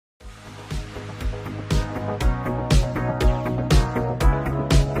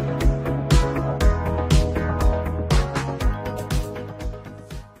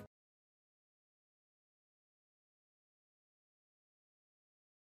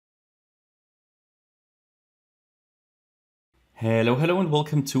Hello and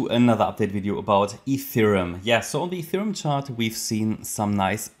welcome to another update video about Ethereum. So on the Ethereum chart, we've seen some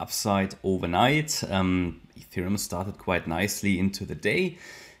nice upside overnight. Ethereum started quite nicely into the day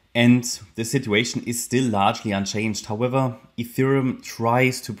and the situation is still largely unchanged. However, Ethereum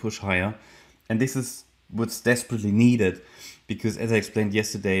tries to push higher and this is what's desperately needed because, as I explained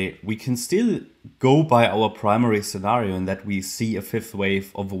yesterday, we can still go by our primary scenario in that we see a fifth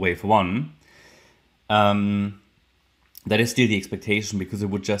wave of wave one. That is still the expectation because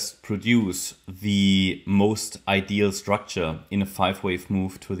it would just produce the most ideal structure in a 5-wave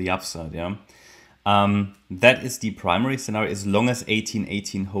move to the upside. That is the primary scenario as long as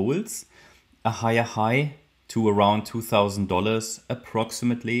 1818 holds. A higher high to around $2,000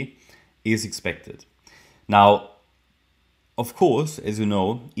 approximately is expected. Now, of course, as you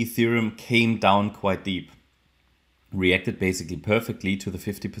know, Ethereum came down quite deep, reacted basically perfectly to the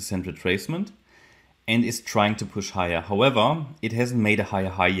 50% retracement, and is trying to push higher. However, it hasn't made a higher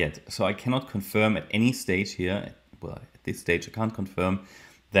high yet. So I cannot confirm at any stage here, well, at this stage I can't confirm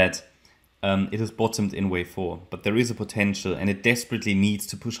that it has bottomed in wave 4. But there is a potential and it desperately needs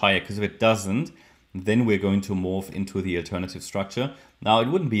to push higher because if it doesn't, then we're going to morph into the alternative structure. Now, it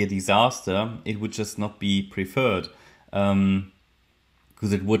wouldn't be a disaster. It would just not be preferred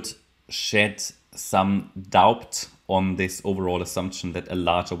because it would shed some doubt on this overall assumption that a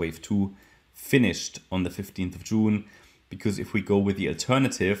larger wave 2 finished on the 15th of June, because if we go with the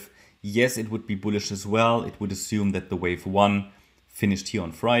alternative, yes, it would be bullish as well. It would assume that the wave 1 finished here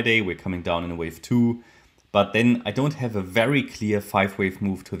on Friday. We're coming down in a wave 2, but then I don't have a very clear 5-wave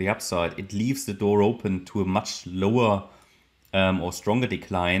move to the upside. It leaves the door open to a much lower or stronger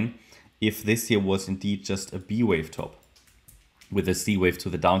decline if this here was indeed just a B wave top with a C wave to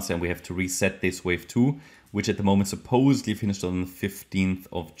the downside. We have to reset this wave 2, which at the moment supposedly finished on the 15th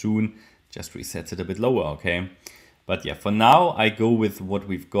of June. Just resets it a bit lower, okay? But yeah, for now, I go with what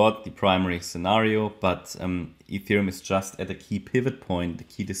we've got, the primary scenario, but Ethereum is just at a key pivot point, the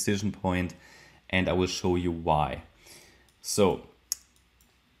key decision point, and I will show you why. So,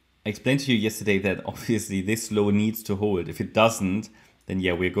 I explained to you yesterday that obviously this low needs to hold. If it doesn't, then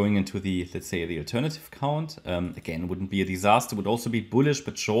yeah, we're going into the, let's say, the alternative count. Again, wouldn't be a disaster, would also be bullish,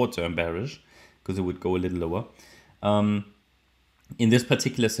 but short-term bearish, because it would go a little lower. In this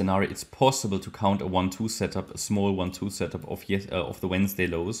particular scenario, it's possible to count a 1-2 setup, a small 1-2 setup of the Wednesday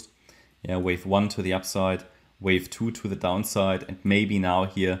lows. Yeah, wave 1 to the upside, wave 2 to the downside, and maybe now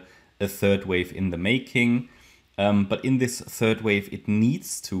here a third wave in the making. But in this third wave, it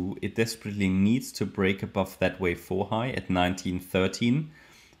desperately needs to break above that wave 4 high at 1913.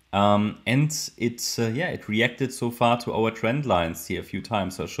 And it reacted so far to our trend lines here a few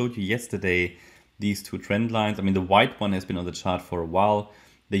times. So I showed you yesterday these two trend lines. I mean, the white one has been on the chart for a while.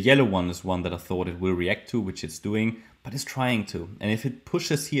 The yellow one is one that I thought it will react to, which it's doing, but it's trying to. And if it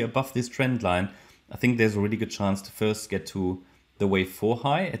pushes here above this trend line, I think there's a really good chance to first get to the wave 4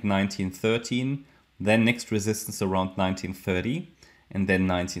 high at 1913, then next resistance around 1930, and then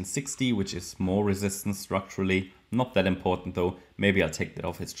 1960, which is more resistance structurally. Not that important though. Maybe I'll take that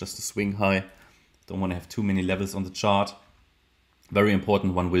off. It's just a swing high. Don't want to have too many levels on the chart. Very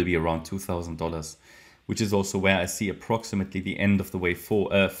important one will be around $2,000, which is also where I see approximately the end of the wave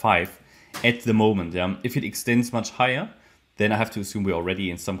 5 at the moment. If it extends much higher, then I have to assume we're already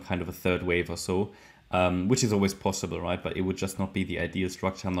in some kind of a third wave or so, which is always possible, right? But it would just not be the ideal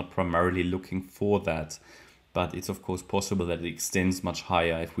structure. I'm not primarily looking for that, but it's of course possible that it extends much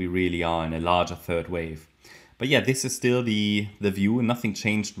higher if we really are in a larger third wave. But yeah, this is still the view. Nothing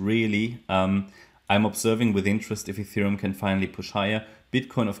changed really. I'm observing with interest if Ethereum can finally push higher.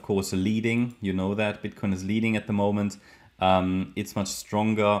 Bitcoin, of course, leading. You know that. Bitcoin is leading at the moment. It's much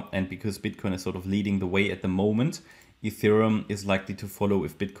stronger. And because Bitcoin is sort of leading the way at the moment, Ethereum is likely to follow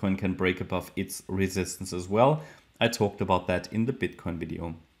if Bitcoin can break above its resistance as well. I talked about that in the Bitcoin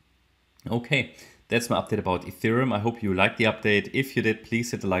video. Okay, that's my update about Ethereum. I hope you liked the update. If you did,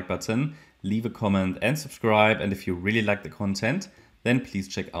 please hit the like button, leave a comment and subscribe. And if you really like the content, then please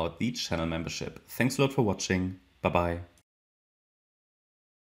check out the channel membership. Thanks a lot for watching. Bye-bye.